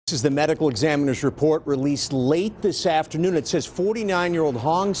This is the medical examiner's report released late this afternoon. It says 49-year-old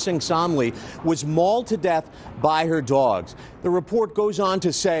Saengsamly was mauled to death by her dogs. The report goes on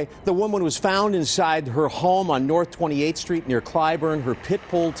to say the woman was found inside her home on North 28th Street near Clybourne, her pit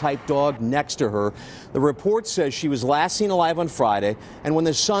bull type dog next to her. The report says she was last seen alive on Friday, and when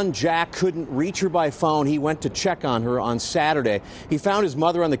the son Jack couldn't reach her by phone, he went to check on her on Saturday. He found his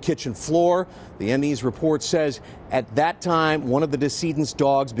mother on the kitchen floor. The ME's report says at that time, one of the decedent's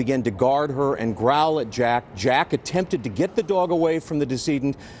dogs began to guard her and growl at Jack. Jack attempted to get the dog away from the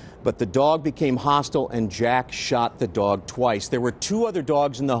decedent, but the dog became hostile and Jack shot the dog twice. There were two other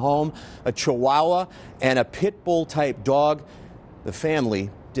dogs in the home, a Chihuahua and a pit bull type dog. The family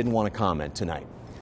didn't want to comment tonight.